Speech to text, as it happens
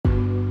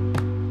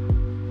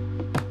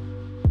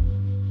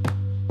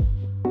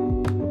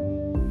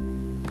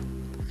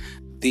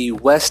The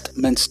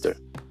Westminster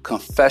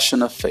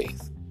Confession of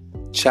Faith,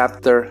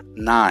 Chapter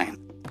 9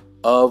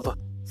 of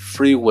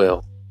Free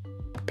Will,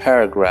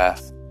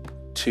 Paragraph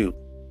 2.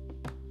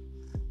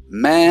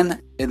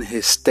 Man in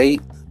his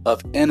state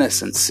of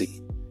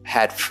innocency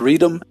had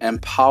freedom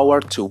and power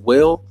to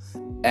will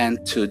and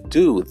to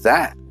do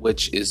that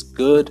which is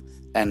good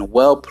and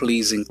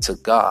well-pleasing to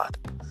God,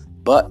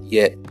 but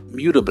yet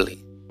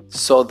mutably,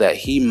 so that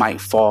he might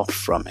fall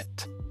from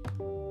it.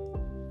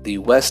 The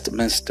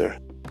Westminster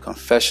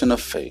Confession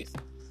of Faith,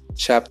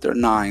 Chapter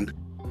 9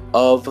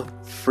 of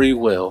Free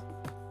Will,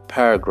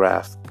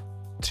 Paragraph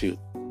 2.